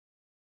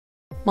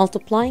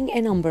Multiplying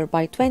a number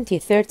by 20,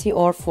 30,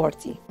 or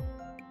 40.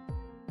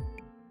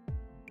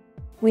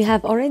 We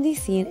have already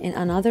seen in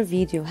another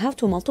video how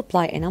to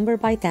multiply a number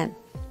by 10.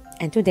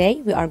 And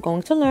today we are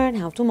going to learn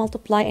how to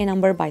multiply a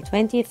number by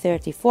 20,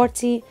 30,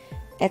 40,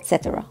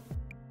 etc.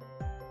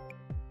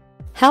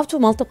 How to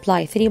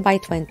multiply 3 by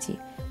 20?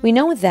 We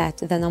know that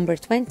the number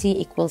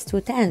 20 equals 2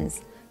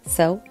 tens.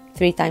 So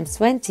 3 times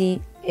 20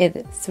 is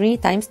 3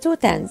 times 2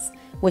 tens,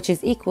 which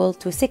is equal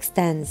to 6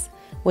 tens,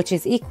 which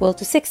is equal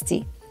to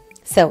 60.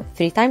 So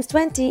 3 times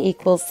 20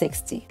 equals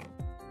 60.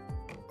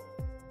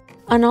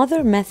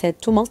 Another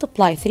method to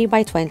multiply 3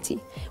 by 20.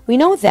 We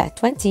know that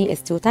 20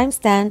 is 2 times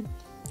 10.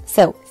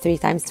 So 3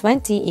 times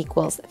 20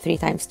 equals 3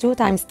 times 2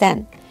 times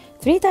 10.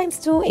 3 times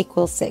 2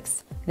 equals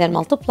 6. Then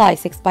multiply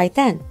 6 by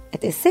 10.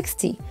 It is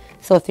 60.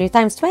 So 3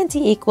 times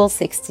 20 equals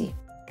 60.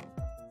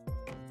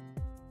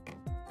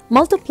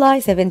 Multiply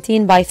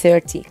 17 by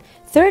 30.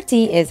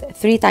 30 is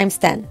 3 times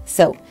 10.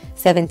 So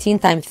 17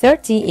 times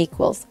 30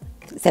 equals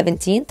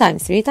 17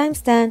 times 3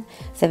 times 10.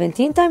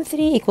 17 times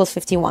 3 equals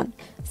 51.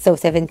 So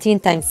 17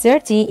 times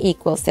 30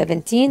 equals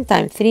 17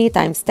 times 3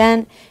 times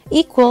 10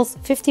 equals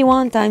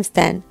 51 times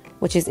 10,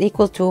 which is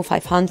equal to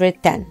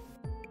 510.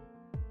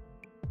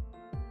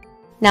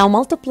 Now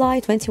multiply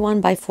 21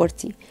 by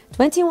 40.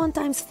 21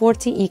 times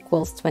 40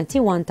 equals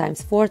 21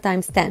 times 4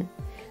 times 10.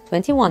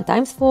 21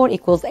 times 4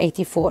 equals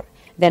 84.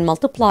 Then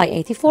multiply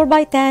 84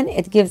 by 10,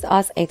 it gives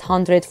us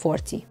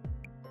 840.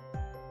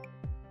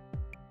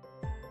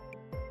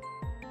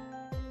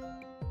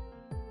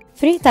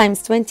 Three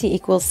times 20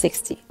 equals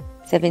 60.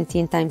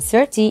 17 times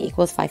 30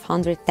 equals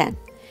 510.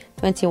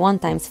 21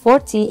 times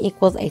 40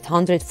 equals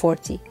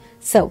 840.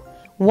 So,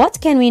 what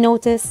can we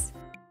notice?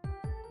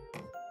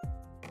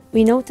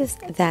 We noticed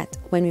that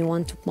when we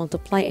want to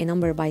multiply a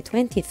number by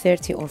 20,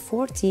 30, or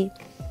 40,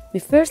 we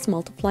first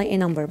multiply a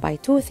number by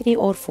 2, 3,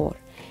 or 4.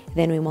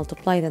 Then we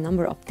multiply the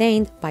number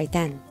obtained by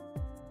 10.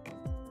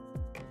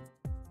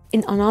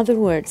 In other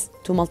words,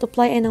 to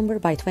multiply a number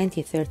by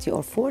 20, 30,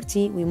 or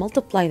 40, we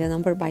multiply the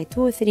number by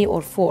 2, 3,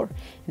 or 4.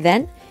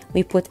 Then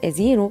we put a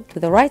 0 to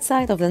the right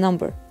side of the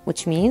number,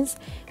 which means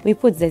we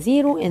put the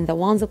 0 in the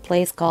ones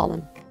place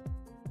column.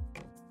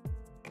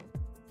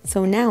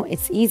 So now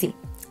it's easy.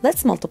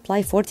 Let's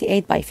multiply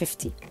 48 by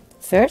 50.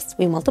 First,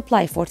 we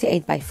multiply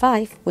 48 by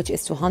 5, which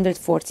is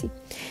 240.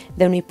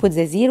 Then we put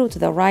the 0 to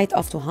the right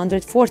of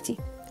 240.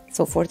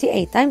 So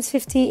 48 times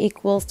 50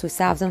 equals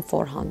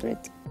 2,400.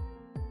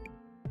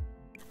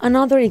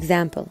 Another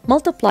example,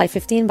 multiply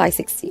 15 by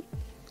 60.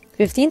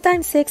 15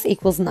 times 6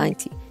 equals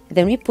 90.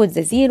 Then we put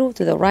the 0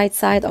 to the right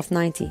side of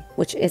 90,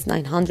 which is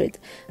 900.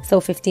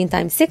 So 15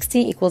 times 60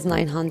 equals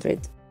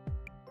 900.